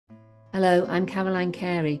Hello, I'm Caroline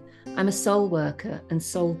Carey. I'm a soul worker and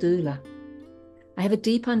soul doula. I have a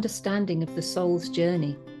deep understanding of the soul's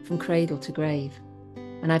journey from cradle to grave,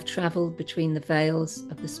 and I've travelled between the veils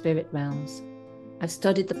of the spirit realms. I've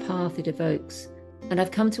studied the path it evokes, and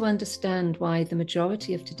I've come to understand why the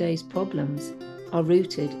majority of today's problems are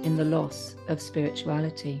rooted in the loss of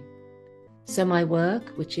spirituality. So my work,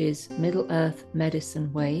 which is Middle Earth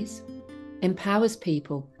Medicine Ways, empowers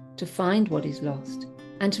people to find what is lost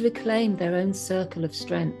and to reclaim their own circle of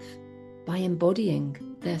strength by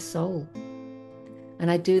embodying their soul.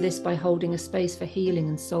 And I do this by holding a space for healing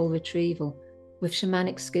and soul retrieval with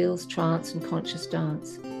shamanic skills, trance, and conscious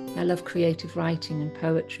dance. I love creative writing and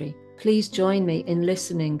poetry. Please join me in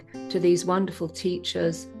listening to these wonderful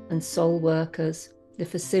teachers and soul workers, the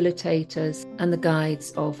facilitators, and the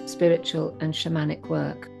guides of spiritual and shamanic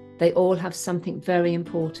work. They all have something very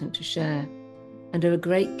important to share and are a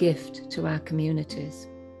great gift to our communities.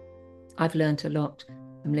 I've learnt a lot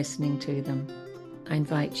from listening to them. I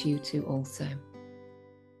invite you to also.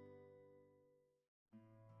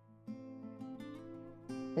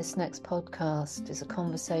 This next podcast is a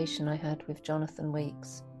conversation I had with Jonathan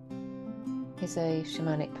Weeks. He's a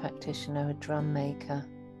shamanic practitioner, a drum maker,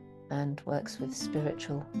 and works with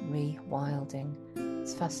spiritual rewilding.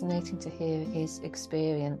 It's fascinating to hear his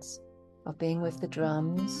experience of being with the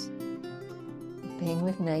drums, being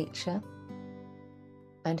with nature,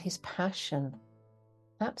 and his passion,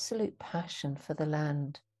 absolute passion for the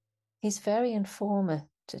land. He's very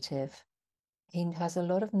informative. He has a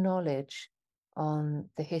lot of knowledge on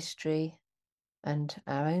the history and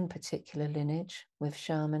our own particular lineage with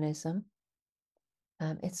shamanism.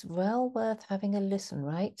 It's well worth having a listen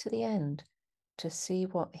right to the end to see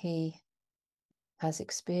what he has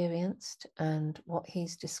experienced and what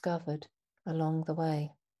he's discovered along the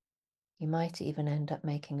way. You might even end up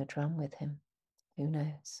making a drum with him. Who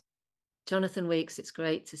knows? Jonathan Weeks, it's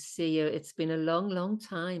great to see you. It's been a long, long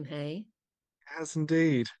time, hey? It has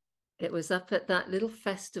indeed. It was up at that little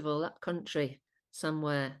festival up country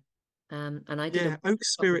somewhere. And I did a Yeah, Oak workshop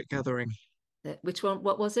Spirit Gathering. which one?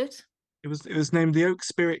 What was it? It was named the Oak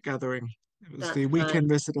Spirit Gathering. It was the That's right.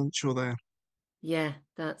 weekend residential there. Yeah,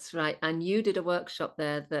 that's right. And you did a workshop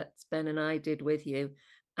there that Ben and I did with you,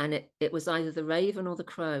 and it was either the Raven or the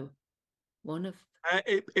Crow. One of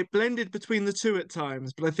It blended between the two at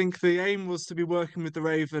times, but I think the aim was to be working with the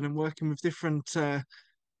Raven and working with different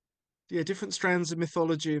strands of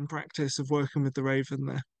mythology and practice of working with the Raven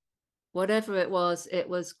there. whatever it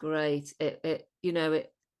was great. It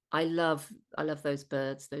I love those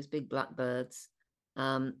birds, those big black birds.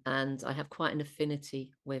 And I have quite an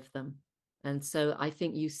affinity with them. And so I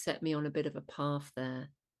think you set me on a bit of a path there.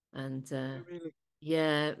 And Oh, really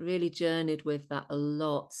yeah, really journeyed with that a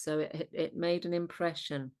lot. So it made an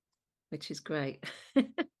impression, which is great.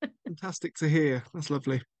 fantastic to hear. That's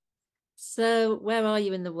lovely. So where are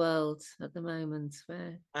you in the world at the moment?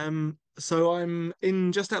 Where? So I'm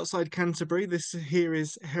in just outside Canterbury. This here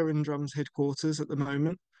is Heron Drums headquarters at the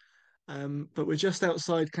moment. But we're just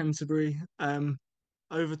outside Canterbury.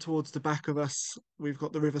 Over towards the back of us, we've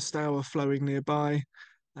got the River Stour flowing nearby,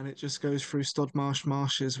 and it just goes through Stodmarsh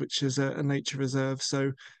Marshes, which is a nature reserve.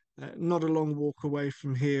 So, not a long walk away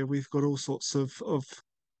from here. We've got all sorts of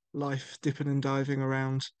life dipping and diving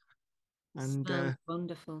around. And Sounds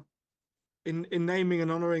wonderful. in naming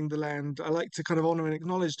and honouring the land, I like to kind of honour and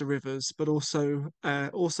acknowledge the rivers, but also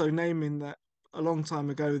naming that a long time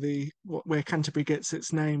ago, where Canterbury gets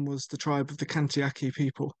its name was the tribe of the Cantiaki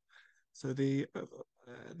people. So the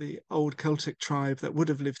old Celtic tribe that would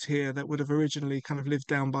have lived here, that would have originally kind of lived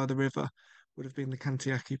down by the river, would have been the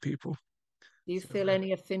Cantiaki people. Do you So feel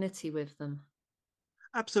any affinity with them?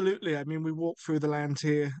 absolutely, I mean, we walk through the land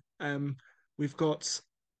here. We've got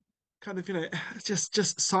kind of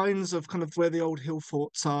just signs of kind of where the old hill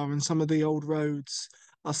forts are, and some of the old roads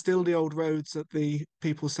are still the old roads that the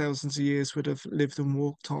people thousands of years would have lived and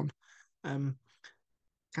walked on. Um,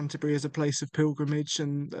 Canterbury is a place of pilgrimage,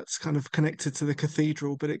 and that's kind of connected to the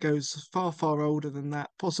cathedral, but it goes far, far older than that,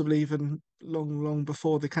 possibly even long, long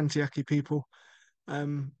before the Cantiaki people.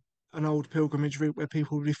 Um, an old pilgrimage route where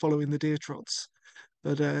people would be following the deer trots.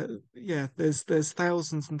 But yeah, there's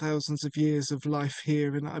thousands and thousands of years of life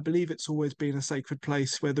here, and I believe it's always been a sacred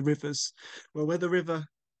place where the river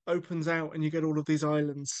opens out and you get all of these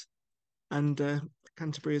islands, and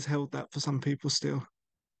Canterbury has held that for some people still.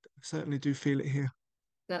 I certainly do feel it here.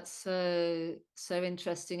 That's so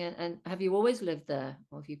interesting. And have you always lived there,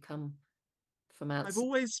 or have you come from I've outside?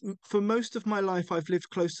 always, for most of my life, I've lived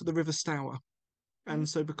close to the River Stour. And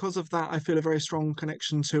so, because of that, I feel a very strong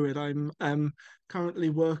connection to it. I'm currently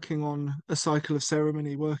working on a cycle of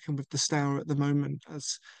ceremony, working with the Stour at the moment,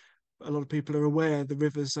 as a lot of people are aware, the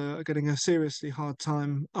rivers are getting a seriously hard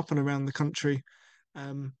time up and around the country.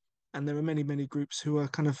 Um, and there are many groups who are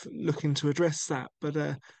kind of looking to address that.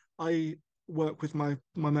 But I work with my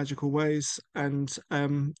magical ways, and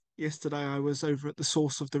yesterday I was over at the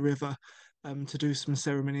source of the river to do some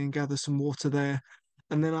ceremony and gather some water there.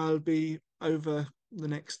 And then I'll be over the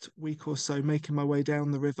next week or so making my way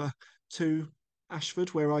down the river to Ashford,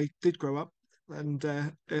 where I did grow up, and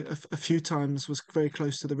a few times was very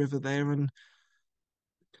close to the river there, and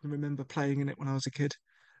can remember playing in it when I was a kid.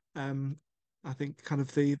 Um, I think kind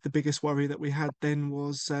of the biggest worry that we had then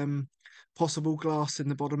was possible glass in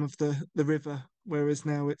the bottom of the river, whereas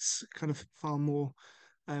now it's kind of far more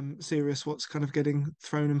serious what's kind of getting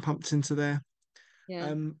thrown and pumped into there. Yeah.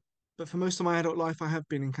 Um, but for most of my adult life, I have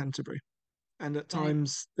been in Canterbury, and at Right.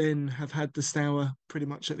 times then have had the Stour pretty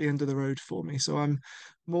much at the end of the road for me. So I'm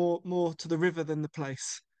more to the river than the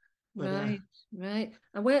place. But Right. Right.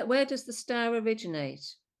 And where does the Stour originate?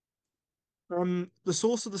 the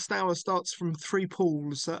source of the Stour starts from three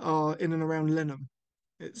pools that are in and around Lenham.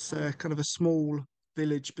 It's Oh, kind of a small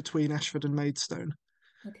village between Ashford and Maidstone,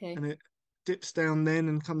 okay. and it dips down then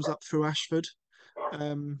and comes up through Ashford,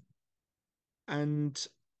 um, and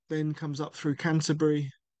then comes up through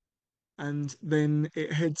Canterbury, and then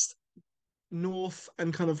it heads north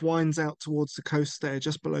and kind of winds out towards the coast there,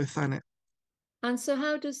 just below Thanet. And so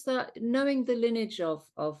how does that, knowing the lineage of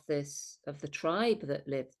this of the tribe that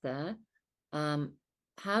lived there, um,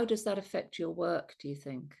 how does that affect your work, do you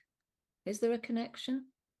think? Is there a connection?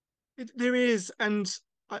 There is, and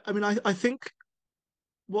I mean, I think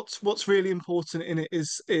what's really important in it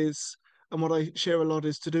is and what I share a lot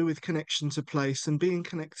is to do with connection to place and being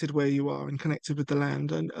connected where you are and connected with the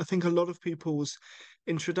land. And I think a lot of people's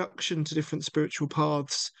introduction to different spiritual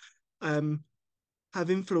paths um, have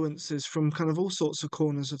influences from kind of all sorts of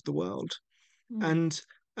corners of the world. Mm, And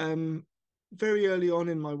um, very early on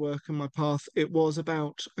in my work and my path, it was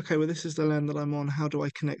about, okay, well, this is the land that I'm on. How do I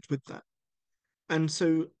connect with that? And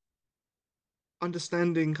so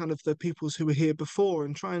understanding kind of the peoples who were here before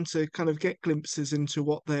and trying to kind of get glimpses into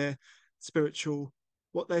spiritual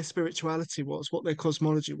what their spirituality was, what their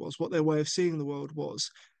cosmology was, what their way of seeing the world was,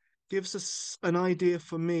 gives us an idea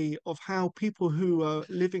for me of how people who are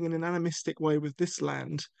living in an animistic way with this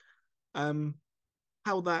land, um,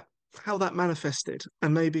 how that how that manifested,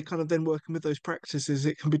 and maybe kind of then working with those practices,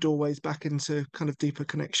 it can be doorways back into kind of deeper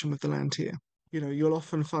connection with the land here. You'll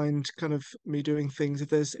often find kind of me doing things if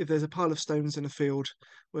there's a pile of stones in a field,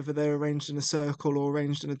 whether they're arranged in a circle or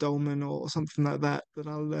arranged in a dolmen or something like that, then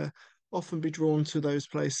I'll often be drawn to those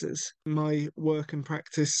places. My work and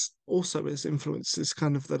practice also is influences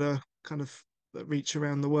kind of that are kind of that reach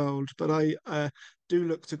around the world, but I do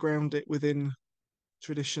look to ground it within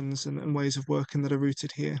traditions and ways of working that are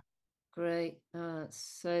rooted here. great. Oh,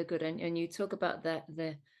 that's so good. And you talk about that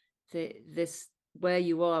the this where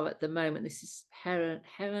you are at the moment. This is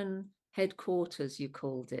Heron headquarters, you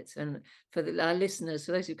called it. And for our listeners,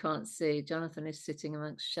 for those who can't see, Jonathan is sitting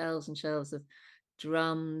amongst shelves and shelves of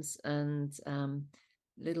drums and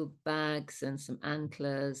little bags and some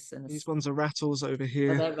antlers and These ones are rattles over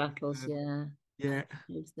here. they're rattles, Uh, yeah. yeah,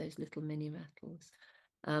 Those little mini rattles.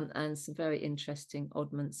 And some very interesting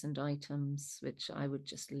oddments and items, which I would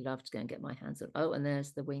just love to go and get my hands on. Oh, and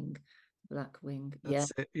there's the wing, black wing. Yeah,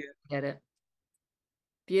 that's it. Yeah. get it.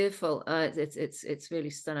 Beautiful. It's really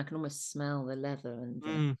stunning. I can almost smell the leather and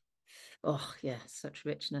Mm. oh yeah, such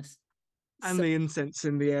richness. And So, the incense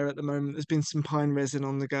in the air at the moment. There's been some pine resin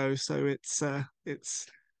on the go, so it's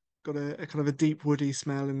got a kind of a deep woody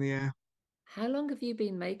smell in the air. how long have you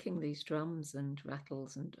been making these drums and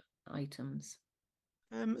rattles and items?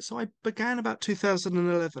 So I began about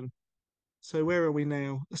 2011. So where are we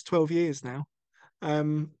now? That's 12 years now.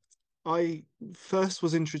 Um, I first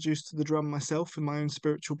was introduced to the drum myself in my own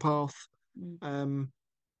spiritual path. Mm. Um,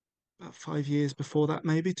 about 5 years before that,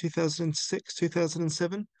 maybe 2006,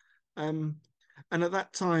 2007. Um, and at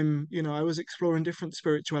that time, I was exploring different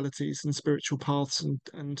spiritualities and spiritual paths,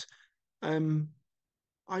 and um,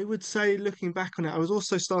 I would say, looking back on it, I was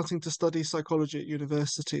also starting to study psychology at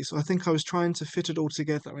university. So I think I was trying to fit it all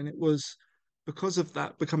together, and it was because of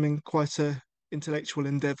that becoming quite a intellectual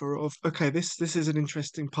endeavor of okay, this is an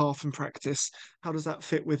interesting path and practice. How does that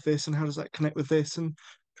fit with this, and how does that connect with this? And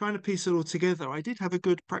trying to piece it all together. I did have a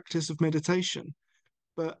good practice of meditation,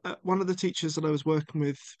 but one of the teachers that I was working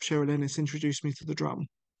with, Cheryl Ennis, introduced me to the drum,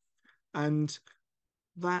 and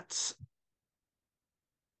that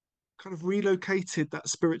kind of relocated that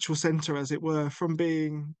spiritual center, as it were, from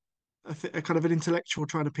being a kind of an intellectual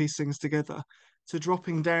trying to piece things together to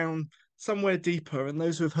dropping down somewhere deeper, and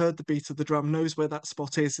those who have heard the beat of the drum knows where that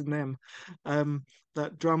spot is in them. Um,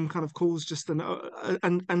 that drum kind of calls just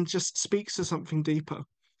and just speaks to something deeper.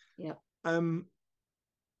 Yeah. Um,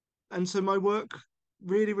 and so my work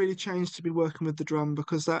really, really changed to be working with the drum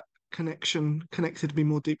because that connection connected me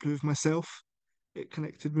more deeply with myself. It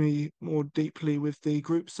connected me more deeply with the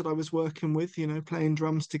groups that I was working with, playing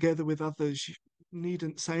drums together with others. You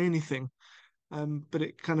needn't say anything, but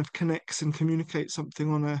it kind of connects and communicates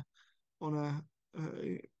something on a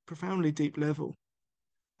profoundly deep level.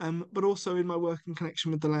 But also in my work in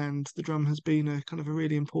connection with the land, the drum has been a kind of a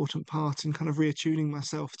really important part in kind of reattuning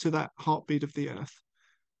myself to that heartbeat of the earth.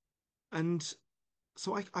 And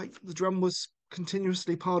so the drum was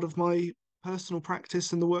continuously part of my personal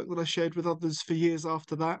practice and the work that I shared with others for years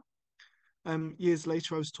after that. Years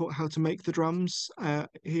later, I was taught how to make the drums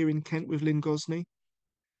here in Kent with Lynn Gosney.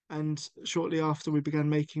 And shortly after we began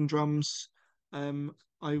making drums,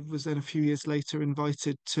 I was then a few years later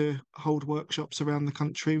invited to hold workshops around the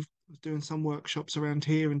country. I was doing some workshops around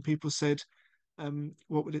here, and people said,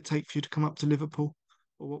 "What would it take for you to come up to Liverpool?"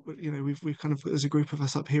 Or what would we've kind of there's a group of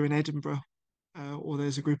us up here in Edinburgh, or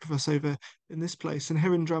there's a group of us over in this place. And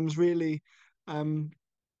Heron Drums um,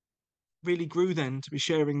 really grew then to be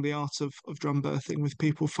sharing the art of drum birthing with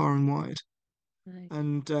people far and wide. Nice.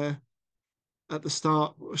 And at the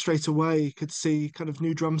start, straight away, could see kind of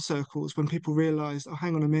new drum circles when people realised, oh,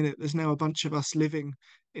 hang on a minute, there's now a bunch of us living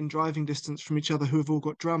in driving distance from each other who have all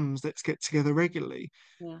got drums. Let's get together regularly.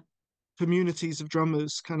 Yeah. Communities of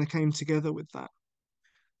drummers kind of came together with that.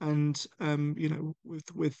 And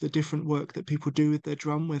with the different work that people do with their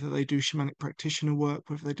drum, whether they do shamanic practitioner work,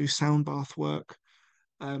 whether they do sound bath work,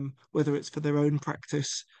 whether it's for their own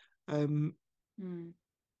practice, um, Mm.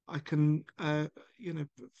 I can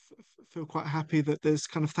feel quite happy that there's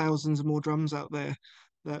kind of thousands of more drums out there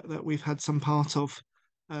that we've had some part of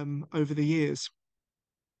over the years.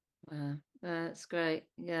 Wow, that's great.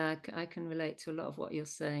 Yeah, I can relate to a lot of what you're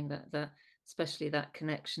saying. That especially that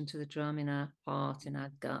connection to the drum in our heart, in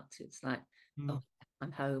our gut. It's like, Mm. oh,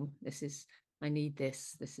 I'm home. I need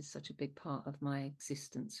this. This is such a big part of my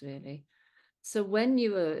existence, really. So when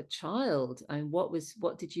you were a child, and what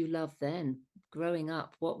did you love then? Growing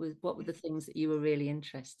up, what were the things that you were really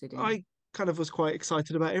interested in? I kind of was quite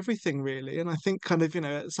excited about everything really, and I think kind of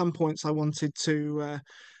at some points I wanted to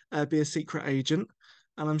be a secret agent,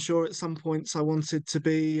 and I'm sure at some points I wanted to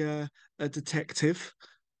be a detective.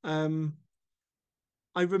 Um,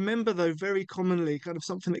 I remember though very commonly kind of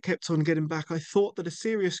something that kept on getting back. I thought that a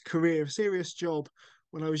serious career, a serious job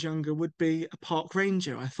when I was younger would be a park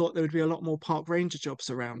ranger. I thought there would be a lot more park ranger jobs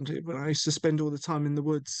around when I used to spend all the time in the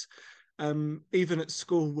woods. Even at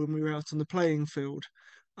school when we were out on the playing field,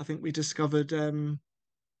 I think we discovered kind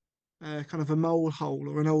of a mole hole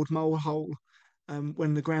or an old mole hole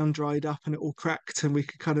when the ground dried up and it all cracked and we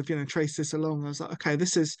could kind of trace this along. I was like, okay,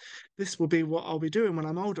 this will be what I'll be doing when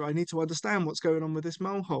I'm older. I need to understand what's going on with this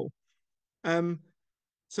mole hole. Um,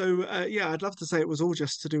 so yeah, I'd love to say it was all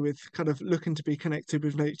just to do with kind of looking to be connected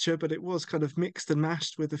with nature, but it was kind of mixed and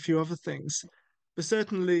mashed with a few other things. But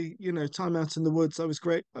certainly, time out in the woods, I was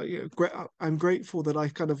great. I'm grateful that I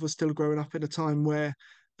kind of was still growing up in a time where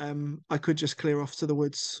I could just clear off to the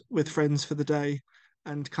woods with friends for the day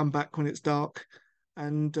and come back when it's dark,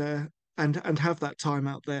 and and have that time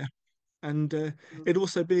out there. And it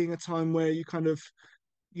also being a time where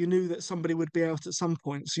you knew that somebody would be out at some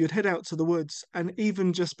point. So you'd head out to the woods, and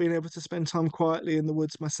even just being able to spend time quietly in the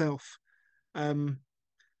woods myself um,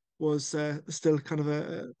 was still kind of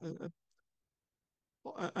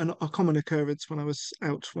a common occurrence when I was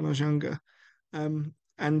out when I was younger.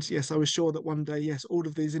 And yes, I was sure that one day, yes, all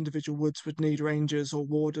of these individual woods would need rangers or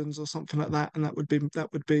wardens or something like that, and that would be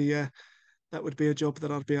a job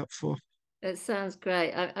that I'd be up for. It sounds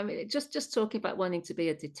great. I mean, just talking about wanting to be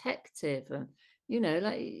a detective, and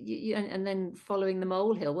like and then following the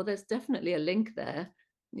molehill. Well, there's definitely a link there.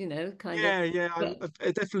 Kind of. Yeah, yeah, But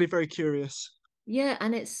I'm definitely very curious. yeah,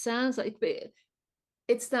 and it sounds like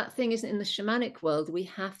it's that thing, isn't it? In the shamanic world, we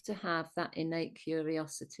have to have that innate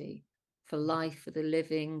curiosity for life, for the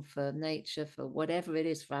living, for nature, for whatever it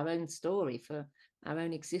is, for our own story, for our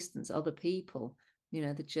own existence, other people.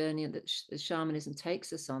 The journey that shamanism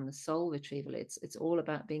takes us on, the soul retrieval. It's all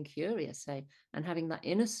about being curious, hey, and having that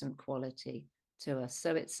innocent quality to us.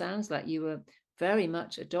 So it sounds like you were very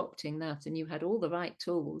much adopting that, and you had all the right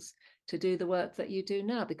tools to do the work that you do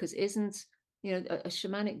now. Because isn't a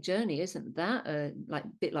shamanic journey, isn't that like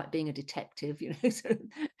a bit like being a detective, sort of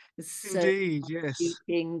Indeed, yes.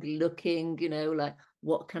 looking, like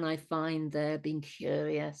what can I find there, being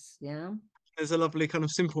curious. Yeah, There's a lovely kind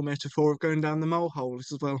of simple metaphor of going down the mole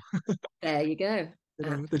holes as well. there you go.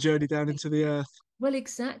 the journey down into the earth. Well,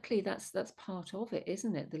 exactly. That's part of it,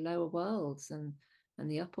 isn't it? The lower worlds and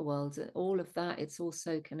the upper worlds, all of that. It's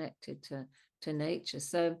also connected to nature.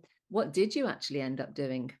 So, what did you actually end up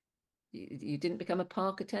doing? You didn't become a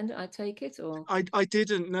park attendant, I take it, or I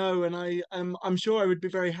didn't know, and I'm sure I would be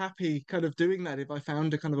very happy kind of doing that if I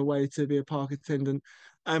found a kind of a way to be a park attendant.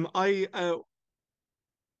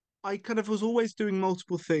 I kind of was always doing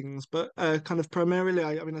multiple things, but kind of primarily,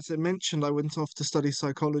 I mean, as I mentioned, I went off to study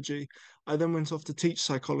psychology. I then went off to teach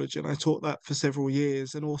psychology, and I taught that for several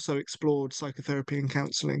years, and also explored psychotherapy and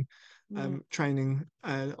counselling mm, training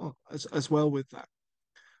as well with that.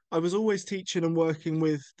 I was always teaching and working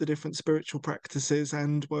with the different spiritual practices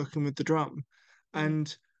and working with the drum, mm,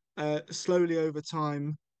 and slowly over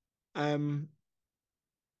time, um,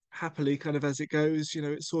 happily, kind of as it goes,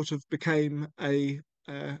 it sort of became a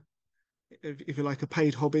if you like, a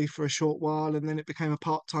paid hobby for a short while, and then it became a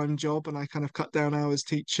part-time job, and I kind of cut down hours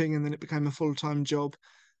teaching, and then it became a full-time job.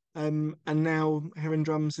 And now Heron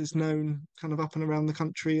Drums is known kind of up and around the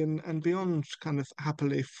country and beyond, kind of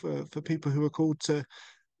happily for people who are called to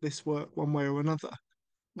this work one way or another.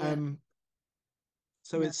 yeah, Um,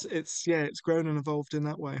 so no. it's yeah, it's grown and evolved in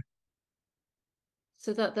that way.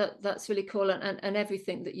 So that's really cool, and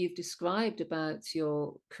everything that you've described about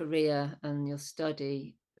your career and your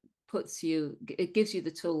study it gives you the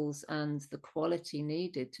tools and the quality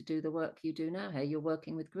needed to do the work you do now. Hey, you're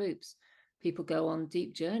working with groups. People go on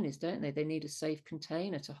deep journeys, don't they? They need a safe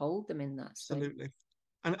container to hold them in that space. Absolutely.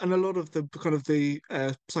 And a lot of the kind of the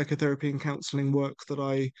psychotherapy and counseling work that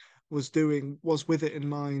I was doing was with it in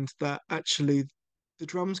mind that actually the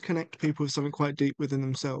drums connect people with something quite deep within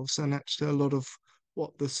themselves, and actually a lot of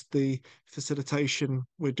what the facilitation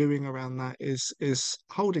we're doing around that is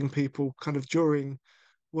holding people kind of during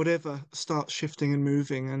whatever starts shifting and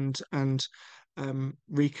moving and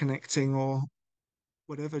reconnecting or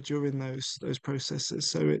whatever during those processes.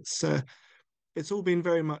 So it's all been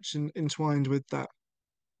very much entwined with that.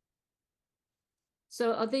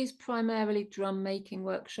 So are these primarily drum making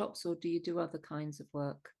workshops, or do you do other kinds of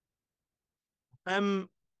work? Um,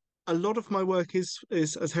 a lot of my work is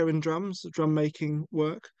as Heron Drums, drum making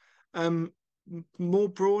work. More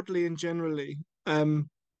broadly and generally, I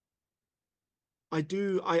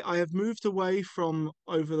have moved away from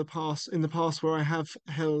over the past in the past where I have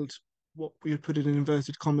held what we would put it in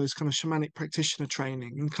inverted commas, kind of shamanic practitioner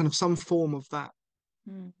training and kind of some form of that.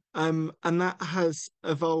 Mm, And that has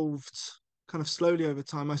evolved kind of slowly over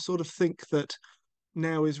time. I sort of think that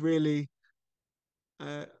now is really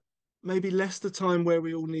uh, maybe less the time where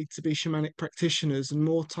we all need to be shamanic practitioners and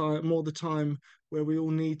more the time where we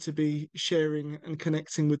all need to be sharing and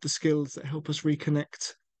connecting with the skills that help us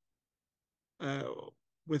reconnect uh,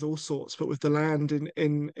 with all sorts, but with the land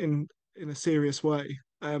in a serious way.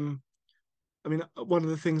 I mean, one of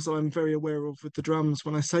the things that I'm very aware of with the drums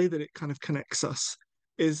when I say that it kind of connects us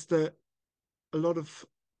is that a lot of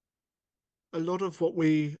a lot of what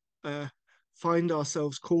we find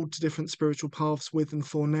ourselves called to different spiritual paths with and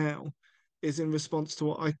for now is in response to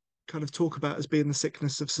what I kind of talk about as being the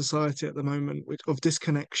sickness of society at the moment, which of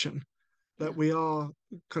disconnection, yeah. that we are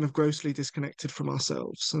kind of grossly disconnected from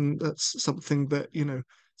ourselves. And that's something that,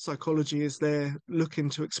 psychology is there looking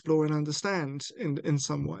to explore and understand in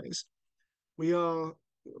some ways. We are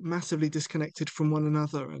massively disconnected from one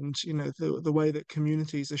another, and the way that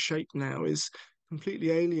communities are shaped now is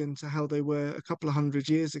completely alien to how they were a couple of hundred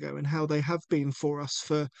years ago and how they have been for us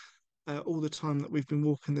for all the time that we've been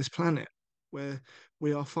walking this planet, where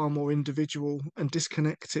we are far more individual and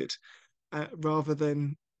disconnected rather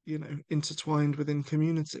than intertwined within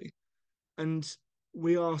community. And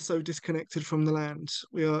we are so disconnected from the land.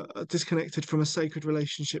 We are disconnected from a sacred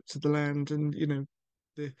relationship to the land, and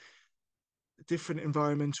the different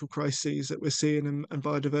environmental crises that we're seeing and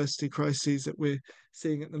biodiversity crises that we're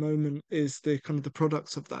seeing at the moment is the kind of the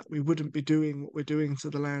products of that. We wouldn't be doing what we're doing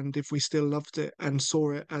to the land if we still loved it and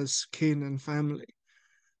saw it as kin and family.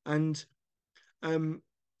 And um,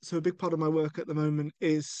 so a big part of my work at the moment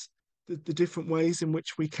is the different ways in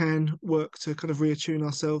which we can work to kind of reattune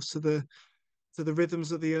ourselves to the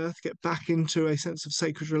rhythms of the earth, get back into a sense of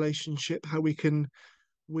sacred relationship, how we can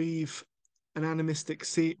weave an animistic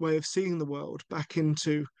way of seeing the world back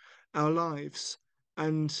into our lives,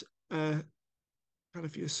 and kind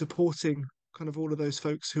of supporting kind of all of those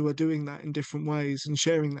folks who are doing that in different ways and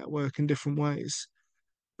sharing that work in different ways.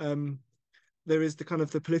 Um, there is the kind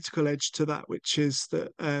of the political edge to that, which is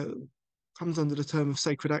that comes under the term of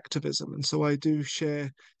sacred activism, and so I do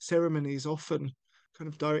share ceremonies often kind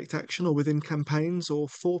of direct action or within campaigns or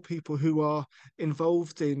for people who are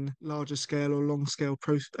involved in larger scale or long scale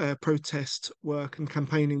protest work and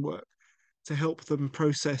campaigning work, to help them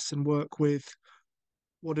process and work with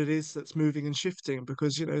what it is that's moving and shifting,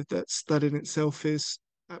 because that in itself is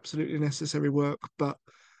absolutely necessary work, but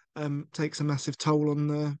takes a massive toll on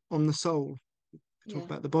the soul. We talk Yeah,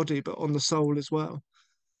 about the body, but on the soul as well.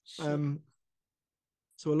 sure. um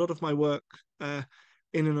so a lot of my work uh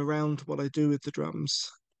in and around what I do with the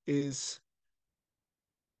drums is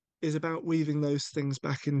about weaving those things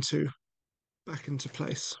back into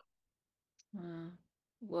place. Wow.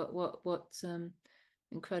 What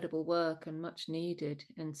incredible work, and much needed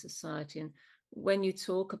in society. And when you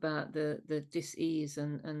talk about the dis-ease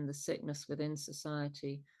and the sickness within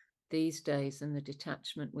society these days, and the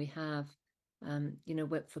detachment we have,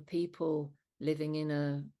 for people living in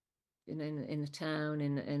a town,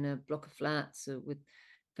 in a block of flats, with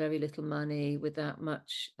very little money, without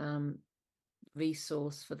much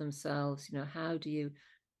resource for themselves, how do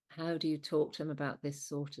you talk to them about this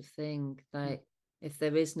sort of thing? Like, if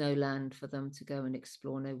there is no land for them to go and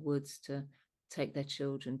explore, no woods to take their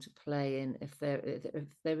children to play in, if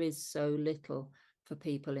there is so little for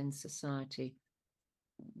people in society,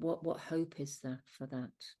 what hope is there for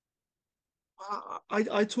that?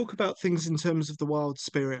 I talk about things in terms of the wild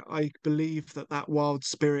spirit. I believe that that wild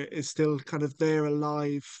spirit is still kind of there,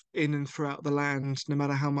 alive in and throughout the land, no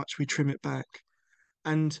matter how much we trim it back.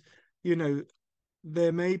 And, you know,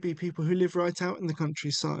 there may be people who live right out in the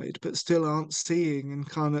countryside, but still aren't seeing and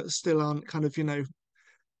kind of still aren't kind of,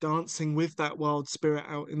 dancing with that wild spirit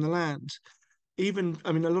out in the land. Even,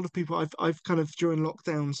 I mean, a lot of people I've kind of during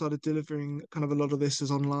lockdown started delivering kind of a lot of this as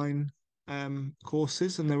online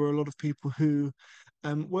courses, and there were a lot of people who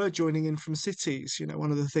were joining in from cities. One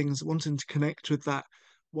of the things wanting to connect with that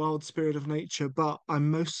wild spirit of nature, but I'm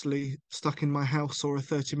mostly stuck in my house or a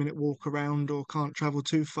 30-minute walk around or can't travel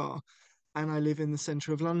too far, and I live in the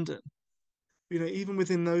centre of London. Even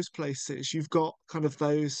within those places, you've got kind of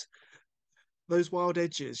those wild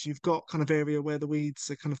edges. You've got kind of area where the weeds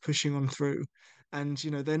are kind of pushing on through, and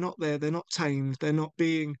they're not there, they're not tamed, they're not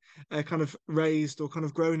being kind of raised or kind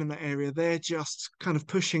of grown in that area. They're just kind of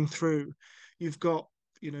pushing through. You've got,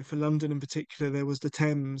 for London in particular, there was the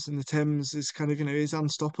Thames, and the Thames is kind of, is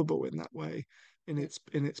unstoppable in that way, Yeah.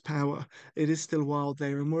 in its power. It is still wild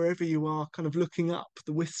there, and wherever you are kind of looking up,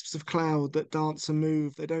 the wisps of cloud that dance and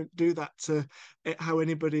move, they don't do that to how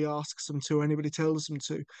anybody asks them to or anybody tells them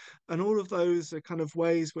to. And all of those are kind of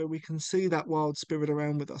ways where we can see that wild spirit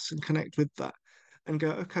around with us and connect with that and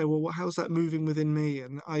go, okay, well, how's that moving within me?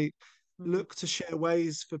 And I Mm. look to share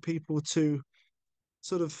ways for people to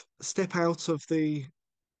sort of step out of the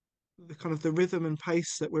kind of the rhythm and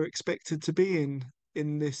pace that we're expected to be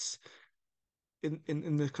in this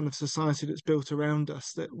in the kind of society that's built around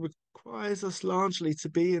us, that requires us largely to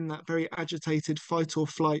be in that very agitated fight or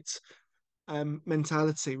flight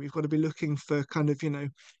mentality. We've got to be looking for kind of,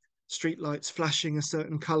 street lights flashing a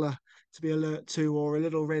certain color to be alert to, or a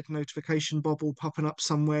little red notification bubble popping up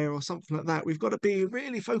somewhere, or something like that. We've got to be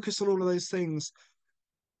really focused on all of those things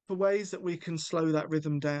for ways that we can slow that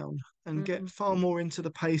rhythm down and get Mm. far more into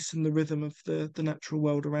the pace and the rhythm of the natural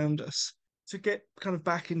world around us, to get kind of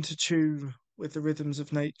back into tune with the rhythms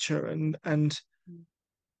of nature, and Mm.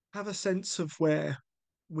 have a sense of where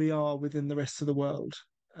we are within the rest of the world,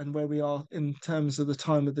 and where we are in terms of the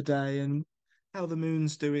time of the day, and how the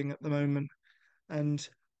moon's doing at the moment, and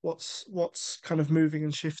what's kind of moving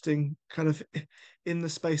and shifting kind of in the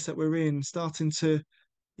space that we're in, starting to,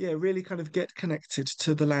 yeah, really kind of get connected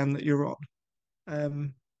to the land that you're on,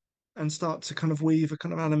 um, and start to kind of weave a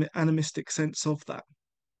kind of animistic sense of that.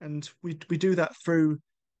 And we do that through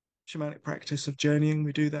shamanic practice of journeying.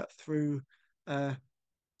 We do that through uh,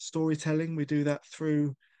 storytelling. We do that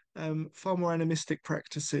through far more animistic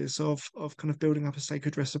practices of kind of building up a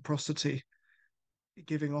sacred reciprocity,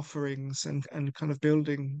 giving offerings, and kind of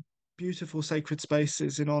building beautiful sacred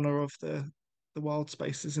spaces in honor of the wild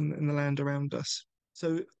spaces in the land around us.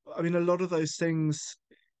 So, I mean, a lot of those things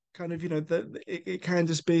kind of, that it can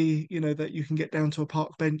just be, that you can get down to a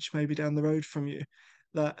park bench maybe down the road from you,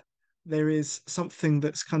 that there is something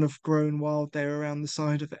that's kind of grown wild there around the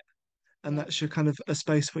side of it, and Yeah. that's your kind of a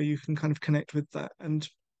space where you can kind of connect with that. And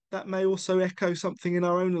that may also echo something in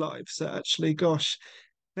our own lives, that actually, gosh,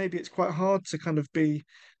 maybe it's quite hard to kind of be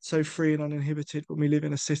so free and uninhibited when we live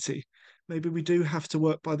in a city. Maybe we do have to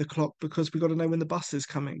work by the clock because we got to know when the bus is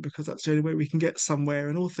coming, because that's the only way we can get somewhere,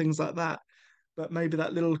 and all things like that. But maybe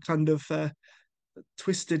that little kind of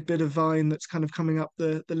twisted bit of vine that's kind of coming up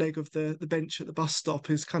the leg of the bench at the bus stop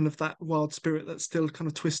is kind of that wild spirit that's still kind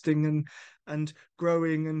of twisting and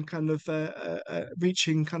growing and kind of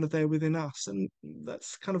reaching kind of there within us. And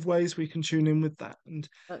that's kind of ways we can tune in with that and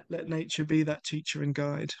But let nature be that teacher and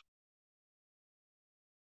guide.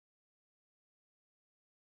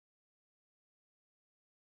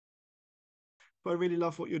 what I really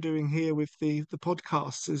love what you're doing here with the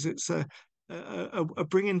podcasts is it's a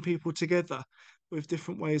bringing people together with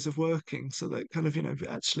different ways of working, so that kind of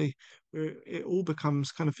actually it all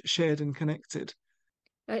becomes kind of shared and connected.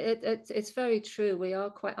 It's very true. We are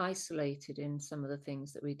quite isolated in some of the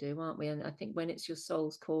things that we do, aren't we? And I think when it's your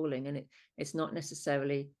soul's calling, and it's not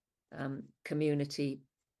necessarily community,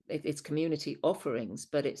 it's community offerings,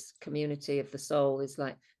 but it's community of the soul is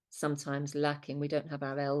like sometimes lacking. We don't have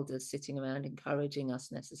our elders sitting around encouraging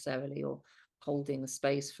us necessarily, or holding the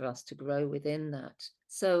space for us to grow within that.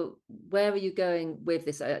 So where are you going with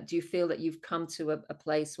this? Do you feel that you've come to a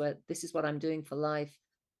place where this is what I'm doing for life?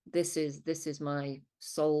 This is my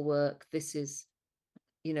soul work, this is,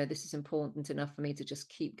 this is important enough for me to just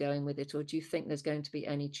keep going with it? Or do you think there's going to be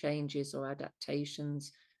any changes or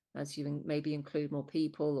adaptations as you maybe include more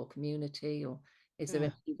people or community, or is there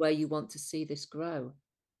Yeah. any way you want to see this grow?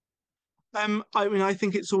 I mean, I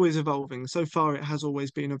think it's always evolving. So far, it has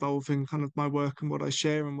always been evolving, kind of my work and what I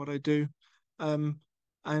share and what I do. Um,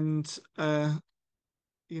 and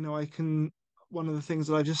I can. One of the things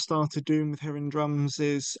that I just started doing with Heron Drums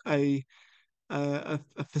is a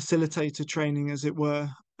facilitator training, as it were.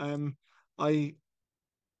 I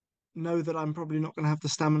know that I'm probably not going to have the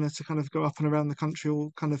stamina to kind of go up and around the country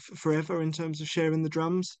all kind of forever in terms of sharing the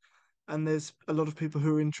drums. And there's a lot of people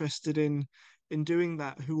who are interested in doing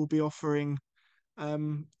that, who will be offering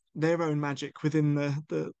their own magic within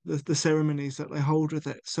the ceremonies that they hold with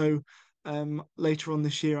it. So later on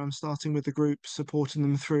this year, I'm starting with the group, supporting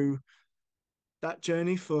them through that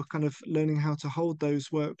journey for kind of learning how to hold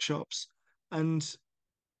those workshops. And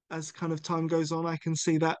as kind of time goes on, I can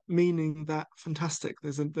see that meaning that fantastic.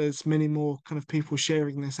 There's many more kind of people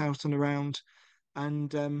sharing this out and around,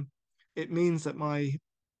 and it means that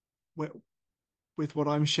with what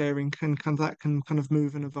I'm sharing can kind of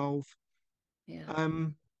move and evolve. Yeah.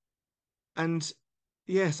 Um, and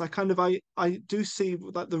yes, I do see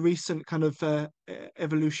that the recent kind of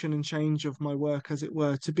evolution and change of my work, as it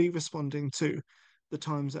were, to be responding to the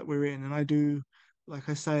times that we're in. And I do, like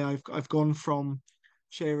I say, I've gone from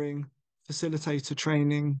sharing facilitator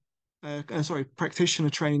training, sorry, practitioner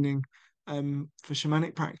training, for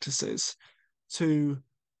shamanic practices, to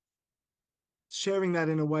sharing that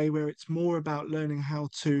in a way where it's more about learning how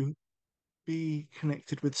to be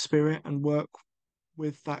connected with spirit and work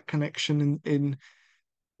with that connection in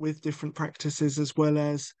with different practices, as well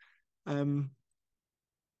as um,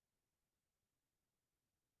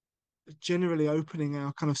 generally opening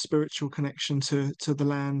our kind of spiritual connection to the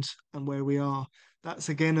land and where we are. That's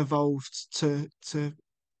again evolved to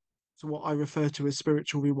what I refer to as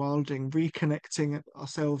spiritual rewilding, reconnecting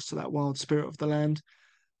ourselves to that wild spirit of the land.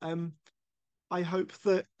 Um, I hope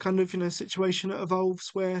that kind of situation that evolves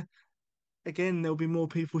where again there'll be more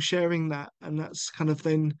people sharing that, and that's kind of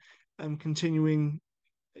then continuing,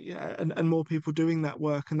 yeah, and more people doing that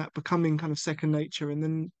work, and that becoming kind of second nature, and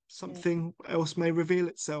then Yeah. something else may reveal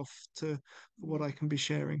itself to what Yeah. I can be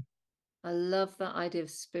sharing. I love that idea of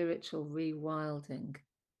spiritual rewilding.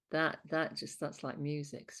 That's like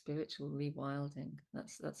music, spiritual rewilding.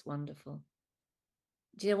 That's wonderful.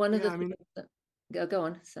 Do you know one of Yeah, the I mean, things that go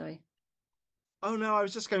on, sorry. oh no, I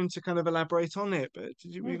was just going to kind of elaborate on it, but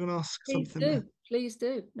were you No, going to ask please something there? do. Please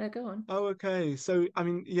do. No, go on. Oh, okay. So, I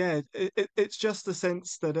mean, yeah, it's just the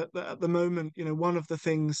sense that at the moment, one of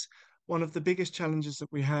the biggest challenges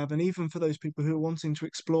that we have, and even for those people who are wanting to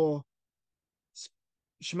explore s-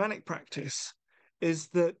 shamanic practice, is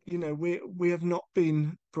that, we have not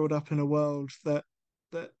been brought up in a world that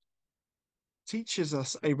teaches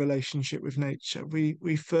us a relationship with nature.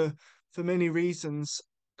 We for many reasons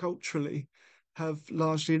culturally have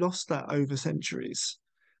largely lost that over centuries.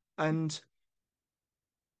 And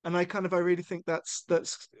I really think that's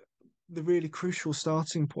the really crucial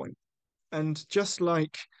starting point. And just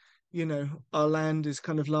like, our land is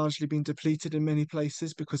kind of largely been depleted in many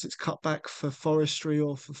places because it's cut back for forestry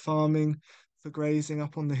or for farming, for grazing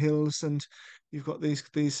up on the hills, and you've got these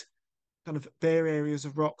kind of bare areas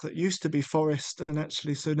of rock that used to be forest, and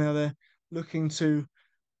actually so now they're looking to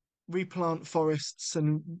replant forests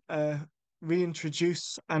and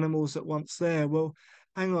reintroduce animals that once there. Well,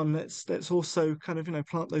 hang on, let's also kind of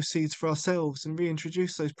plant those seeds for ourselves and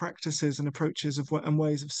reintroduce those practices and approaches and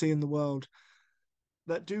ways of seeing the world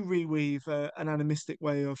that do reweave an animistic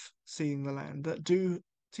way of seeing the land, that do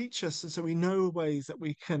teach us, and so we know ways that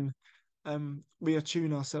we can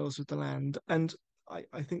reattune ourselves with the land. And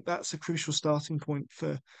I think that's a crucial starting point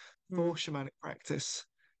Mm, for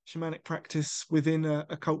shamanic practice within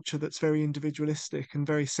a culture that's very individualistic and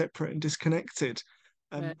very separate and disconnected,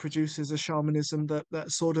 right. produces a shamanism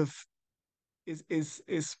that sort of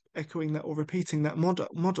is echoing that or repeating that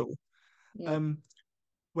model. Yeah. Um,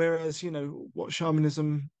 whereas, what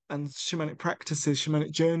shamanism and shamanic practices,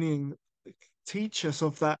 shamanic journeying teach us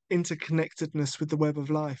of that interconnectedness with the web of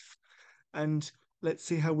life. And let's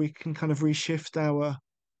see how we can kind of reshift our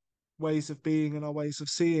ways of being and our ways of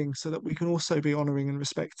seeing so that we can also be honoring and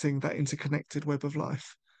respecting that interconnected web of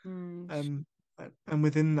life. Mm. Um, and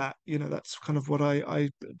within that, that's kind of what I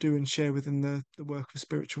do and share within the work of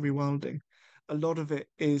spiritual rewilding. A lot of it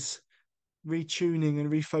is retuning and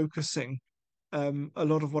refocusing a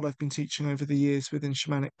lot of what I've been teaching over the years within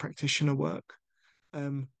shamanic practitioner work,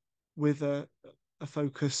 um, with a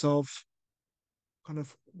focus of kind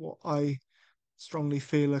of what I strongly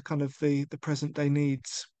feel are kind of the present day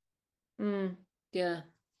needs. Mm. Yeah.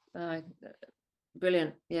 Uh,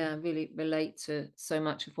 Brilliant. Yeah, I really relate to so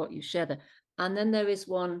much of what you share there. And then there is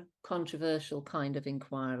one controversial kind of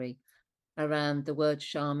inquiry around the word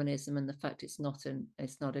shamanism and the fact it's not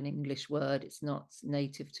an English word, it's not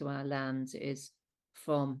native to our lands, it is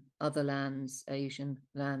from other lands, Asian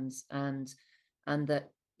lands, and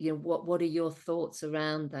that, what are your thoughts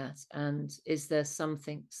around that? And is there some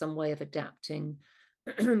way of adapting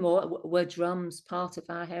more? Were drums part of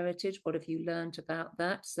our heritage? What have you learned about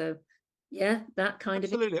that? So yeah, that kind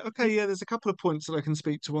of Absolutely. Okay, yeah, there's a couple of points that I can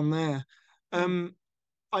speak to on there. mm, Um,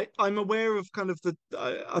 I'm aware of kind of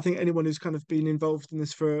I think anyone who's kind of been involved in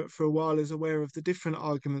this for a while is aware of the different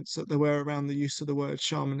arguments that there were around the use of the word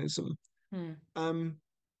shamanism. mm, Um,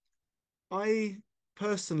 I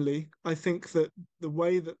personally, I think that the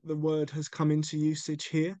way that the word has come into usage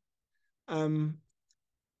here, um,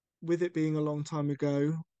 with it being a long time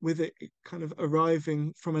ago, with it kind of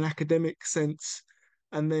arriving from an academic sense,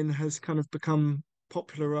 and then has kind of become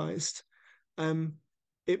popularized. Um,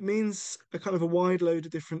 it means a kind of a wide load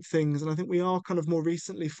of different things, and I think we are kind of more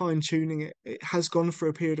recently fine tuning it. It has gone for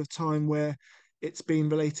a period of time where it's been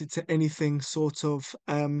related to anything sort of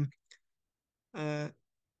uh,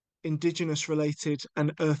 indigenous related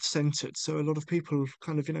and earth centered. So a lot of people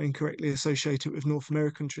kind of incorrectly associate it with North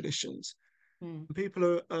American traditions. mm, And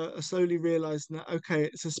people are slowly realizing that okay,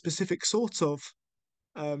 it's a specific sort of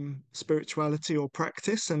spirituality or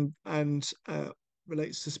practice, and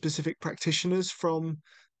relates to specific practitioners from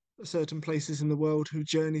certain places in the world who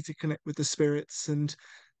journey to connect with the spirits, and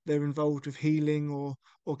they're involved with healing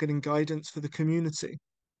or getting guidance for the community.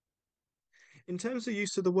 In terms of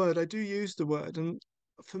use of the word, I do use the word, and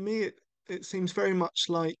for me, it seems very much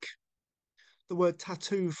like the word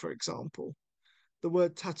tattoo, for example. The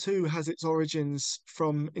word tattoo has its origins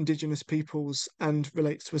from indigenous peoples and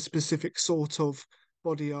relates to a specific sort of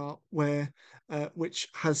body art which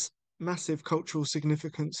has massive cultural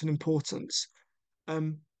significance and importance.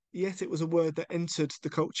 Um, Yet it was a word that entered the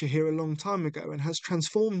culture here a long time ago and has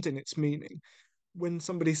transformed in its meaning. When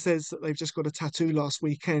somebody says that they've just got a tattoo last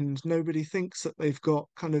weekend, nobody thinks that they've got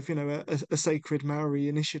kind of, a sacred Maori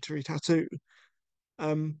initiatory tattoo.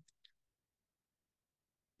 Um,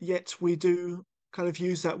 Yet we do kind of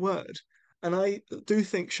use that word. And I do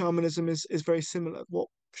think shamanism is very similar. What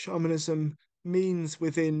shamanism means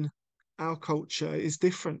within our culture is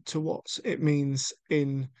different to what it means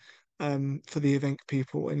in for the Evenk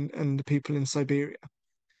people and the people in Siberia.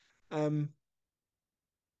 Um,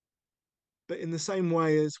 but in the same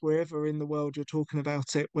way as wherever in the world you're talking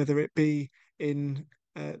about it, whether it be in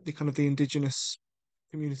the kind of the indigenous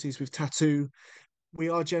communities with tattoo, we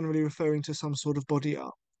are generally referring to some sort of body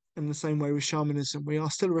art. In the same way with shamanism, we are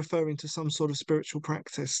still referring to some sort of spiritual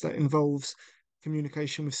practice that involves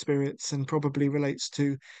communication with spirits and probably relates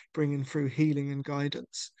to bringing through healing and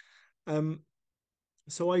guidance. Um,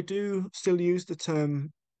 so I do still use the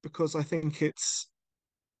term because I think it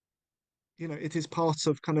is part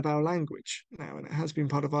of kind of our language now, and it has been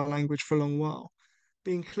part of our language for a long while.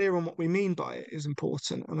 Being clear on what we mean by it is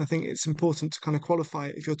important. And I think it's important to kind of qualify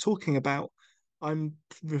it. If you're talking about, I'm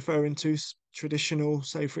referring to traditional,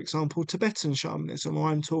 say, for example, Tibetan shamanism, or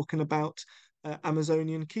I'm talking about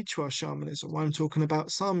Amazonian Quechua shamanism, or I'm talking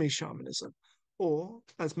about Sami shamanism, or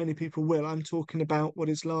as many people will, I'm talking about what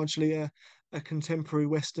is largely a contemporary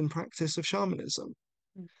Western practice of shamanism.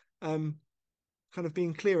 mm. Um, Kind of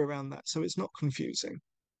being clear around that so it's not confusing.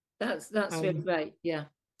 That's really Um, great. Yeah,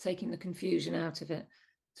 taking the confusion out of it.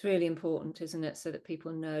 It's really important, isn't it? So that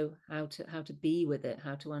people know how to be with it,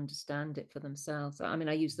 how to understand it for themselves. I mean,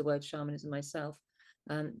 I use the word shamanism myself,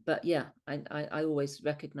 but yeah, I always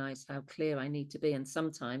recognize how clear I need to be, and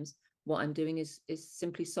sometimes what I'm doing is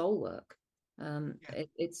simply soul work. yeah,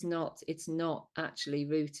 It's not actually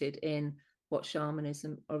rooted in what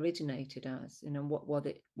shamanism originated as,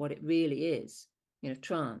 what it really is.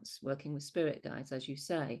 Trance, working with spirit guides, as you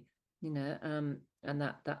say, and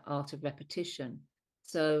that art of repetition.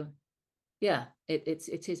 So Yeah, it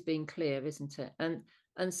is being clear, isn't it?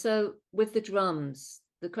 And so with the drums,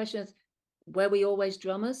 the question is, were we always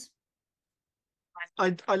drummers?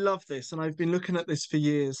 I love this, and I've been looking at this for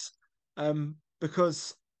years,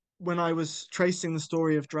 because when I was tracing the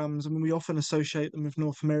story of drums, I mean, we often associate them with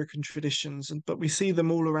North American traditions, but we see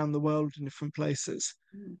them all around the world in different places.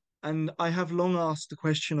 Mm, And I have long asked the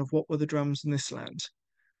question of what were the drums in this land.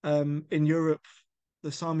 In Europe,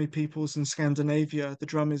 the Sami peoples in Scandinavia, the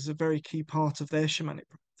drum is a very key part of their shamanic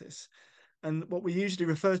practice. And what we usually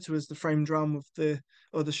refer to as the frame drum with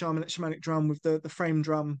or the shamanic drum with the frame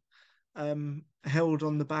drum held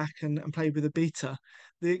on the back and played with a beater.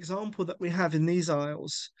 The example that we have in these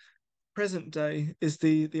isles, present day, is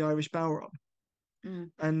the Irish bowron, mm,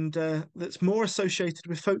 and that's more associated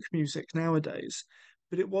with folk music nowadays,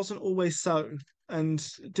 but it wasn't always so. And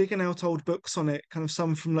digging out old books on it, kind of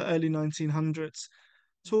some from the early 1900s,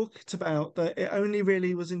 talked about that it only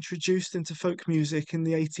really was introduced into folk music in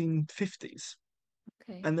the 1850s.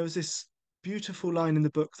 okay. And there was this beautiful line in the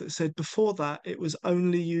book that said before that it was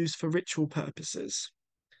only used for ritual purposes.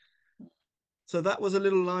 So that was a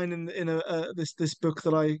little line in this book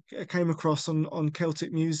that I came across on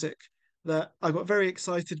Celtic music that I got very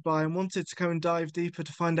excited by and wanted to go and dive deeper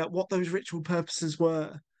to find out what those ritual purposes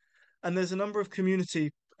were. And there's a number of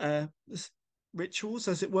community rituals,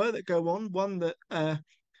 as it were, that go on. One that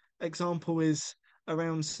example is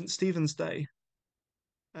around St. Stephen's Day.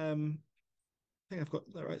 I think I've got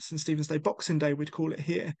that right. St. Stephen's Day, Boxing Day, we'd call it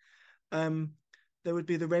here. Um, there would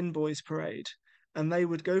be the Wren Boys Parade, and they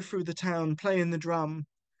would go through the town playing the drum.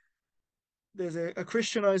 There's a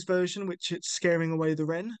Christianized version, which it's scaring away the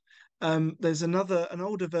wren. There's an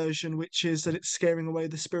older version, which is that it's scaring away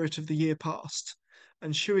the spirit of the year past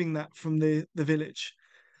and shooing that from the village.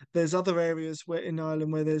 There's other areas where in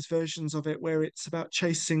Ireland where there's versions of it where it's about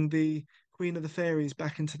chasing the Queen of the Fairies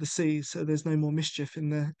back into the sea, so there's no more mischief in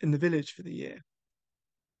the village for the year.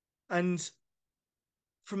 And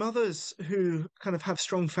from others who kind of have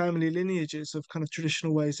strong family lineages of kind of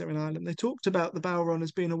traditional ways there in Ireland, they talked about the Bowron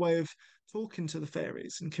as being a way of talking to the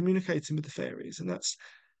fairies and communicating with the fairies. And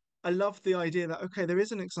I love the idea that, okay, there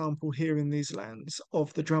is an example here in these lands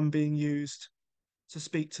of the drum being used to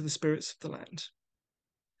speak to the spirits of the land.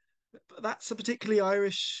 But that's a particularly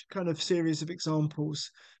Irish kind of series of examples.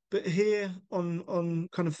 But here on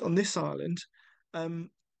kind of on this island, um,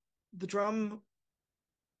 the drum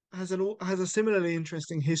has a similarly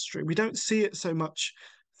interesting history. We don't see it so much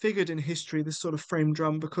figured in history, this sort of frame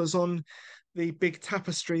drum, because on the big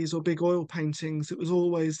tapestries or big oil paintings, it was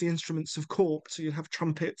always the instruments of court. So you'd have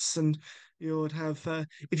trumpets and you'd have,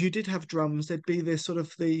 if you did have drums, there'd be this sort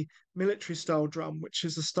of the military style drum, which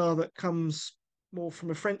is a style that comes more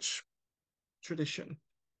from a French tradition.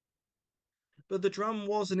 But the drum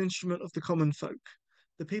was an instrument of the common folk.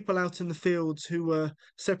 The people out in the fields who were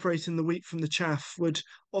separating the wheat from the chaff would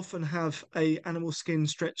often have a animal skin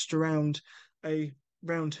stretched around a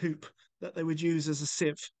round hoop that they would use as a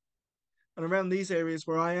sieve. And around these areas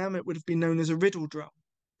where I am, it would have been known as a riddle drum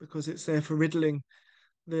because it's there for riddling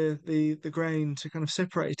the grain to kind of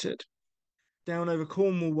separate it. Down over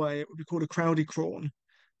Cornwall way, it would be called a crowdy crawn.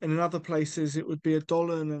 And in other places, it would be a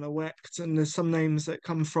dollen and a wecht. And there's some names that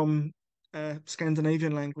come from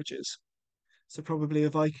Scandinavian languages. So probably a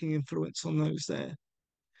Viking influence on those there.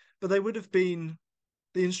 But they would have been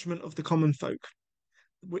the instrument of the common folk.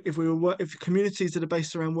 If communities that are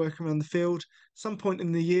based around working around the field, some point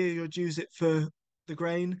in the year you'd use it for the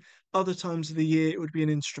grain. Other times of the year it would be an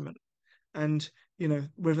instrument. And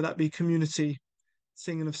whether that be community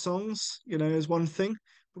singing of songs, is one thing.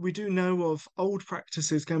 But we do know of old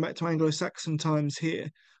practices going back to Anglo-Saxon times here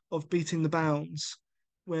of beating the bounds,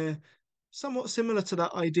 where somewhat similar to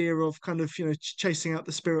that idea of kind of, chasing out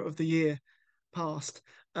the spirit of the year past.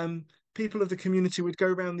 People of the community would go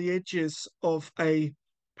around the edges of a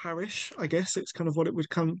parish, I guess it's kind of what it would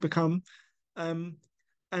become. Um,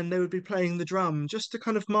 and they would be playing the drum just to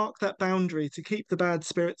kind of mark that boundary to keep the bad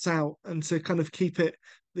spirits out and to kind of keep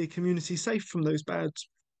the community safe from those bad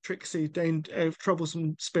tricksy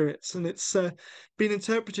troublesome spirits. And it's been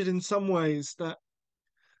interpreted in some ways that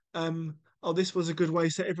oh, this was a good way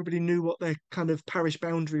so everybody knew what their kind of parish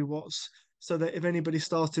boundary was, so that if anybody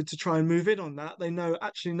started to try and move in on that, they know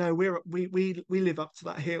actually no, we live up to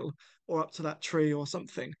that hill or up to that tree or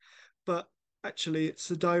something. But actually, it's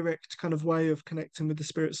a direct kind of way of connecting with the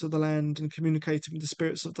spirits of the land and communicating with the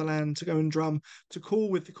spirits of the land to go and drum, to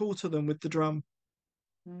call to them with the drum.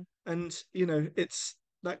 Mm. And it's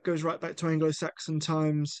that goes right back to Anglo-Saxon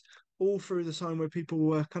times, all through the time where people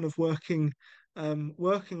were kind of working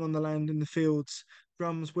on the land in the fields.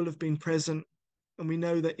 Drums will have been present, and we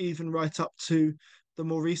know that even right up to the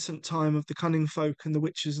more recent time of the cunning folk and the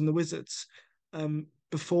witches and the wizards,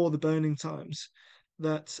 before the burning times,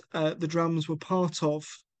 that the drums were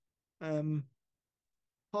um,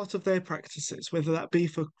 part of their practices, whether that be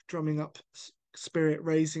for drumming up spirit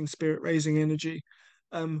raising energy,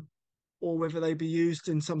 um, or whether they be used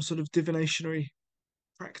in some sort of divinationary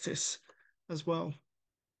practice as well.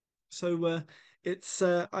 So it's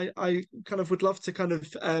I kind of would love to kind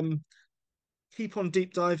of keep on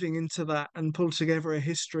deep diving into that and pull together a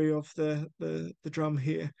history of the drum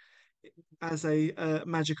here as a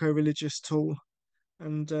magico-religious tool.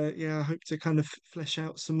 And yeah, I hope to kind of flesh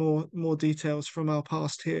out some more details from our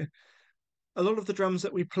past here. A lot of the drums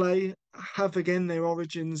that we play have again their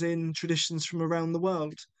origins in traditions from around the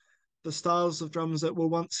world. The styles of drums that were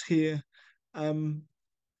once here um,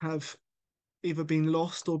 have either been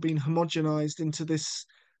lost or been homogenized into this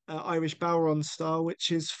Irish bodhrán style,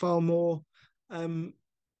 which is far more um,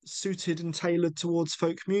 suited and tailored towards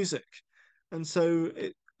folk music. And so,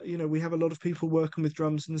 we have a lot of people working with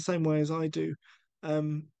drums in the same way as I do,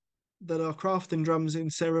 um, that are crafting drums in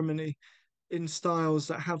ceremony in styles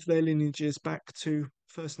that have their lineages back to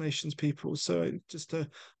First Nations peoples. So just to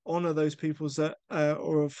honor those peoples that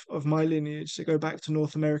or of my lineage that go back to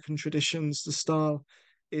North American traditions, the style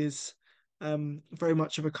is very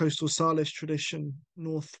much of a coastal Salish tradition,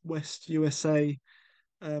 northwest USA,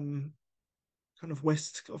 um, kind of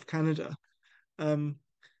west of Canada. Um,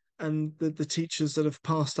 and the teachers that have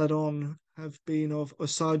passed that on have been of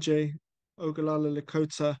Osage, Ogallala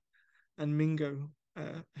Lakota, and Mingo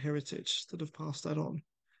heritage that have passed that on.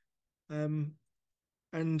 Um,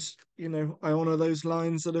 and I honor those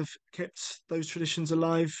lines that have kept those traditions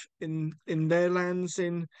alive in their lands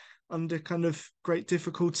in under kind of great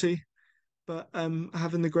difficulty, but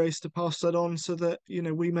having the grace to pass that on so that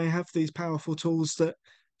we may have these powerful tools that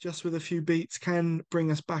just with a few beats can bring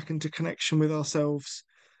us back into connection with ourselves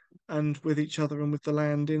and with each other and with the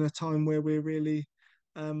land in a time where we're really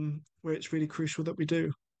where it's really crucial that we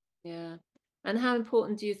do. Yeah. And how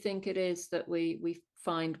important do you think it is that we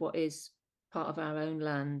find what is part of our own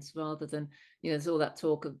lands rather than, there's all that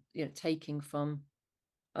talk of, taking from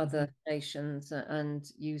other nations and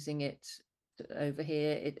using it over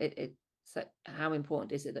here. So how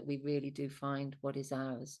important is it that we really do find what is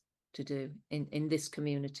ours to do in this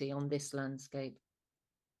community, on this landscape?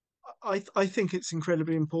 I think it's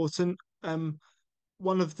incredibly important.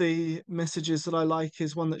 One of the messages that I like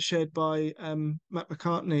is one that's shared by Matt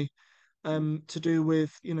McCartney, to do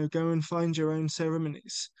with go and find your own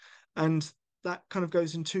ceremonies, and that kind of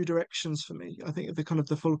goes in two directions for me. I think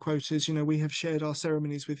the full quote is, we have shared our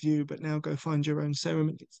ceremonies with you, but now go find your own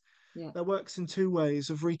ceremonies. Yeah. That works in two ways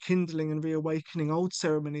of rekindling and reawakening old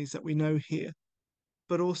ceremonies that we know here,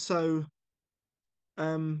 but also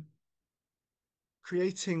um,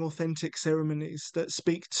 creating authentic ceremonies that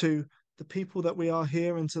speak to the people that we are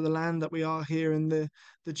here and to the land that we are here and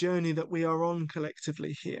the journey that we are on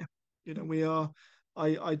collectively here. We are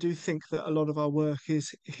I do think that a lot of our work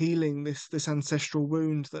is healing this ancestral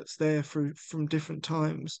wound that's there from different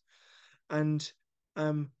times. And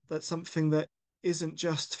that's something that isn't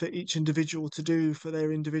just for each individual to do for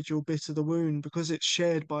their individual bit of the wound, because it's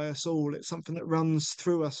shared by us all. It's something that runs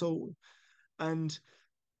through us all. And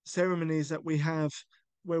ceremonies that we have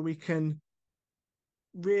where we can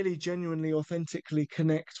really genuinely authentically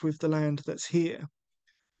connect with the land that's here,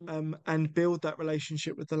 and build that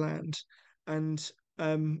relationship with the land, and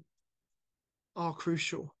are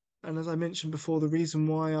crucial. And as I mentioned before, the reason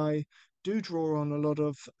why I do draw on a lot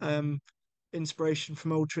of inspiration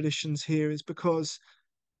from old traditions here is because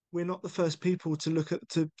we're not the first people to look at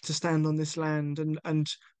to stand on this land and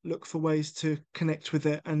look for ways to connect with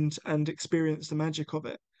it and experience the magic of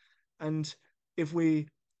it. And if we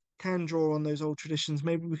can draw on those old traditions,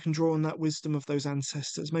 maybe we can draw on that wisdom of those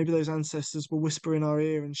ancestors. Maybe those ancestors will whisper in our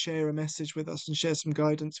ear and share a message with us and share some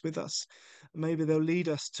guidance with us. Maybe they'll lead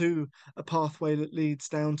us to a pathway that leads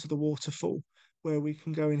down to the waterfall, where we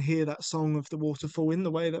can go and hear that song of the waterfall in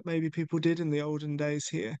the way that maybe people did in the olden days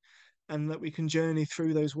here, and that we can journey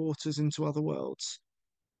through those waters into other worlds,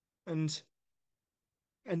 and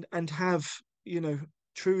and have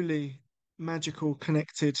truly magical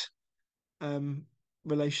connected um,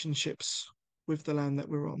 relationships with the land that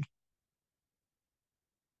we're on.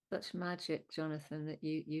 Such magic, Jonathan, that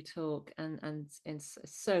you talk, and it's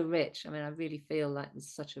so rich. I mean, I really feel like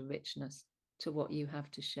there's such a richness to what you have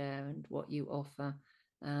to share and what you offer.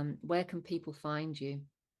 Where can people find you?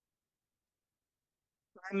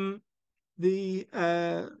 The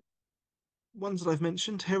ones that I've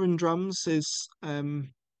mentioned, Heron Drums is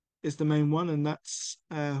the main one, and that's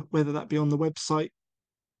whether that be on the website,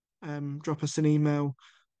 drop us an email,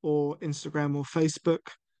 or Instagram or Facebook.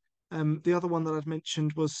 The other one that I've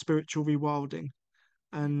mentioned was Spiritual Rewilding,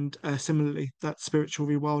 and similarly, that's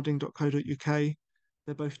spiritualrewilding.co.uk.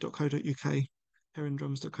 They're both .co.uk,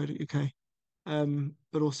 herondrums.co.uk.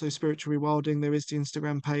 But also Spiritual Rewilding, there is the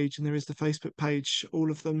Instagram page and there is the Facebook page.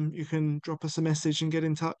 All of them, you can drop us a message and get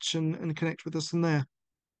in touch and connect with us on there.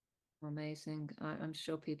 Amazing. I'm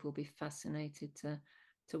sure people will be fascinated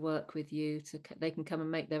to work with you. They can come and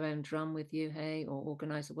make their own drum with you, hey, or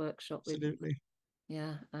organize a workshop with you. Absolutely.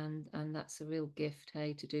 Yeah, and that's a real gift,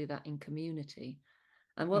 hey, to do that in community.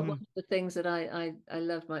 And one of the things that I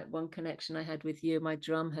love, my one connection I had with you, my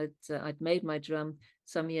drum I'd made my drum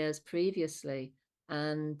some years previously,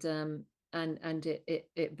 and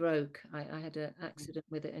it broke. I had an accident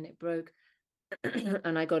with it and it broke.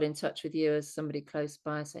 And I got in touch with you as somebody close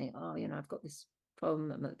by saying, oh, I've got this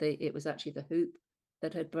problem. And it was actually the hoop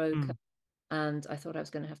that had broken. And I thought I was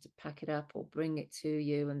going to have to pack it up or bring it to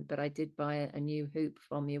you. But I did buy a new hoop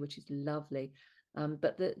from you, which is lovely.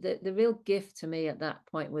 But the real gift to me at that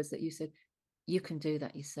point was that you said, you can do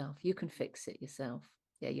that yourself. You can fix it yourself.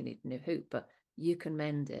 Yeah, you need a new hoop, but you can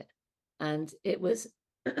mend it. And it was,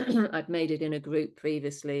 I'd made it in a group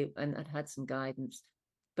previously and I'd had some guidance.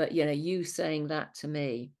 But, you saying that to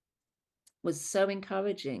me was so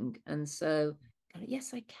encouraging. And so,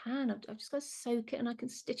 yes, I can. I've just got to soak it and I can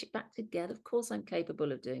stitch it back together. Of course, I'm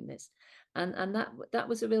capable of doing this. And that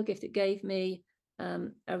was a real gift. It gave me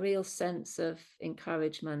a real sense of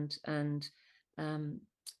encouragement and,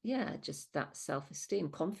 just that self-esteem,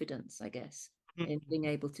 confidence, I guess, in being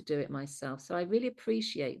able to do it myself. So I really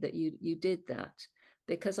appreciate that you did that,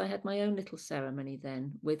 because I had my own little ceremony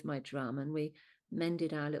then with my drum, and we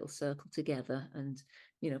mended our little circle together and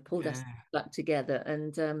pulled us back together,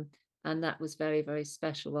 and that was very, very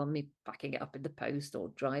special, on me backing it up in the post or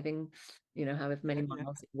driving however many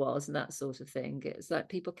miles it was and that sort of thing. It's like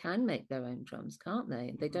people can make their own drums, can't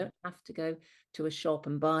they? They don't have to go to a shop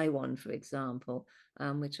and buy one, for example,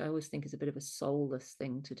 which I always think is a bit of a soulless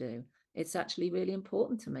thing to do. It's actually really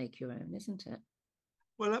important to make your own, isn't it?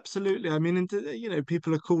 Well, absolutely. I mean, and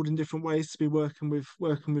people are called in different ways to be working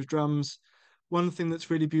with drums. One thing that's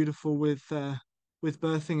really beautiful with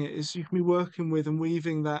birthing it is you can be working with and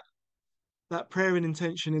weaving that prayer and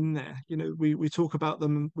intention in there. We talk about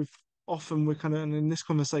them. We're kind of, and in this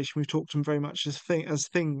conversation we've talked to them very much as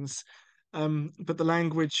things. But the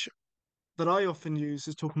language that I often use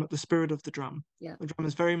is talking about the spirit of the drum. Yeah. The drum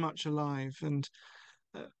is very much alive and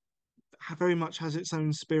very much has its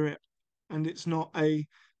own spirit, and it's not a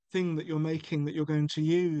thing that you're making that you're going to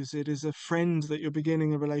use. It is a friend that you're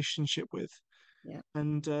beginning a relationship with. Yeah.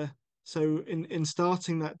 And so in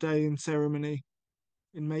starting that day in ceremony,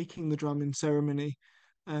 in making the drum in ceremony,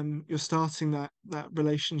 you're starting that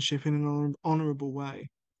relationship in an honorable way.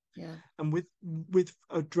 Yeah. And with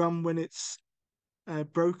a drum, when it's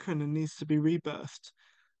broken and needs to be rebirthed,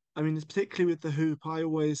 I mean, particularly with the hoop,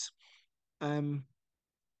 um,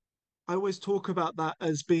 I always talk about that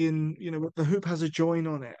as being, the hoop has a join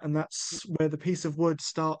on it, and that's where the piece of wood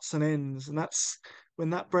starts and ends. And that's when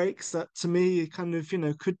that breaks, that to me kind of,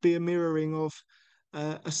 could be a mirroring of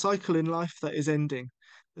a cycle in life that is ending,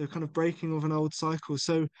 the kind of breaking of an old cycle.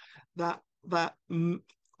 So that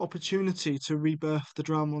opportunity to rebirth the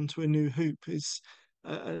drum onto a new hoop is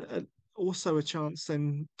also a chance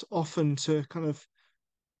then often to kind of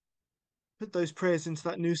put those prayers into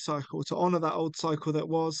that new cycle, to honor that old cycle that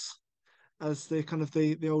was, as the kind of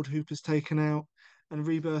the old hoop is taken out, and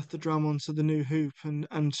rebirth the drum onto the new hoop,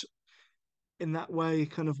 and in that way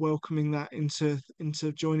kind of welcoming that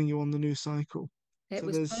into joining you on the new cycle. It So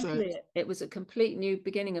was there's totally, it was a complete new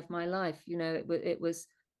beginning of my life. It was,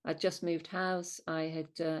 I'd just moved house. I'd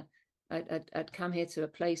come here to a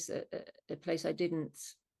place I didn't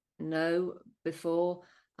know before.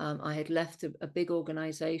 I had left a big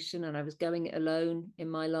organization and I was going it alone in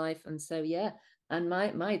my life. And so, yeah, and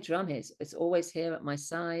my drum is, it's always here at my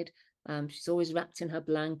side. She's always wrapped in her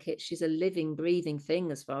blanket. She's a living, breathing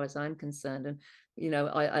thing as far as I'm concerned. And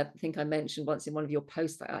I think I mentioned once in one of your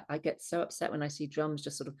posts, I get so upset when I see drums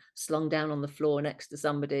just sort of slung down on the floor next to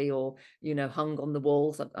somebody, or hung on the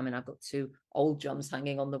walls. I mean, I've got two old drums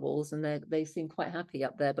hanging on the walls and they seem quite happy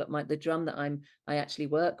up there, but the drum that I actually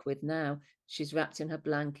work with now, she's wrapped in her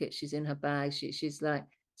blanket, she's in her bag, she's like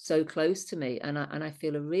so close to me, and I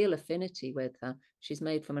feel a real affinity with her. She's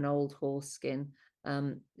made from an old horse skin,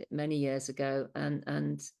 many years ago,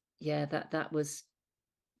 and yeah,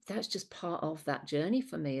 that's just part of that journey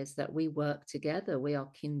for me, is that we work together. We are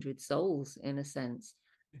kindred souls in a sense.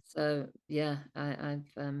 So yeah, I've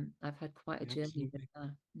had quite a journey with absolutely.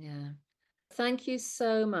 her. Yeah. Thank you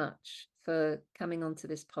so much for coming onto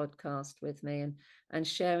this podcast with me and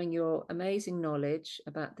sharing your amazing knowledge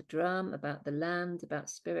about the drum, about the land, about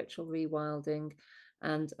spiritual rewilding.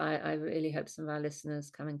 And I really hope some of our listeners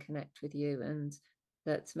come and connect with you, and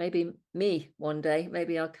that maybe me one day,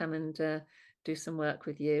 maybe I'll come and do some work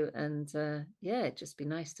with you. And it'd just be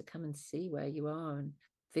nice to come and see where you are and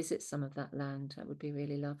visit some of that land. That would be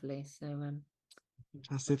really lovely. So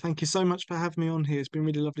Fantastic. Thank you so much for having me on here. It's been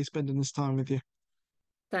really lovely spending this time with you.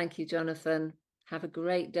 thank you, Jonathan. Have a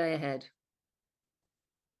great day ahead.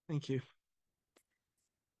 Thank you.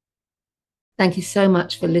 Thank you so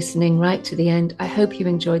much for listening right to the end. I hope you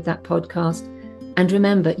enjoyed that podcast. And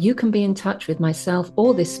remember, you can be in touch with myself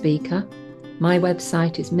or this speaker. My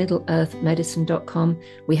website is middleearthmedicine.com.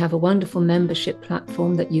 We have a wonderful membership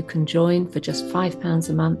platform that you can join for just £5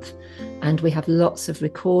 a month. And we have lots of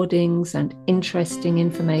recordings and interesting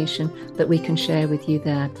information that we can share with you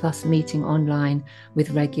there, plus meeting online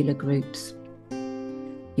with regular groups.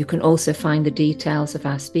 You can also find the details of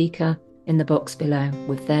our speaker in the box below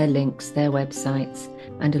with their links, their websites,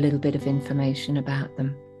 and a little bit of information about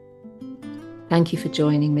them. Thank you for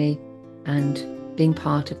joining me and being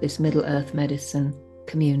part of this Middle Earth Medicine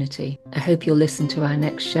community. I hope you'll listen to our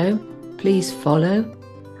next show. Please follow,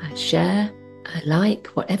 share, like,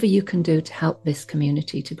 whatever you can do to help this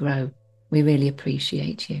community to grow. We really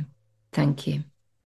appreciate you. Thank you.